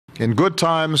In good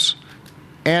times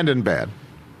and in bad,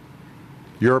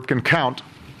 Europe can count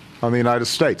on the United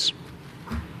States.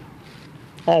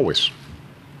 Always.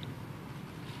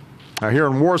 Now, here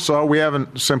in Warsaw, we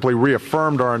haven't simply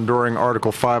reaffirmed our enduring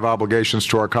Article 5 obligations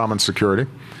to our common security.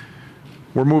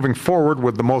 We're moving forward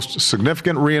with the most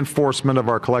significant reinforcement of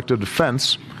our collective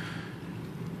defense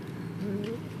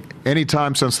any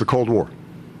time since the Cold War.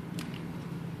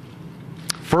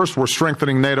 First, we're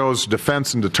strengthening NATO's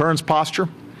defense and deterrence posture,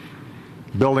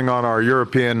 building on our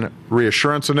European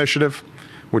Reassurance Initiative,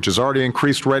 which has already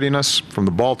increased readiness from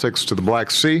the Baltics to the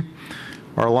Black Sea.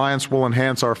 Our alliance will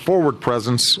enhance our forward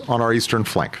presence on our eastern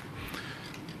flank.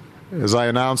 As I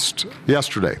announced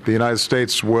yesterday, the United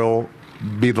States will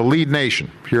be the lead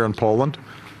nation here in Poland,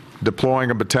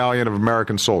 deploying a battalion of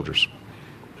American soldiers.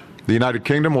 The United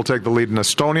Kingdom will take the lead in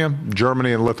Estonia,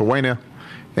 Germany and Lithuania,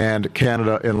 and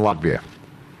Canada and Latvia.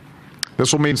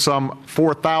 This will mean some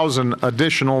 4,000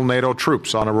 additional NATO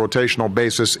troops on a rotational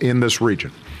basis in this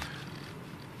region.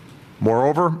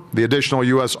 Moreover, the additional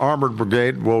U.S. Armored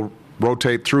Brigade will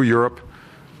rotate through Europe,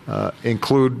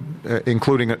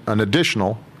 including an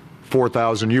additional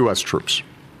 4,000 U.S. troops.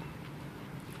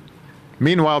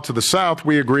 Meanwhile, to the south,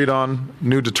 we agreed on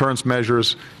new deterrence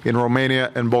measures in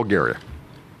Romania and Bulgaria.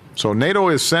 So NATO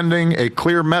is sending a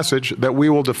clear message that we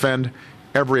will defend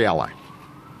every ally.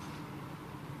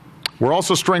 We're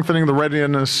also strengthening the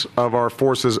readiness of our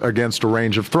forces against a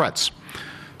range of threats.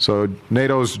 So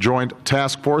NATO's Joint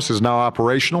Task Force is now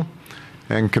operational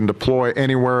and can deploy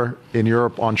anywhere in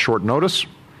Europe on short notice.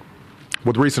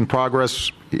 With recent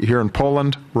progress here in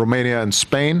Poland, Romania, and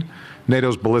Spain,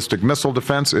 NATO's ballistic missile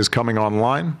defense is coming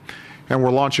online, and we're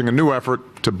launching a new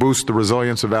effort to boost the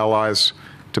resilience of allies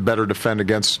to better defend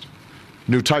against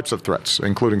new types of threats,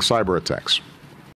 including cyber attacks.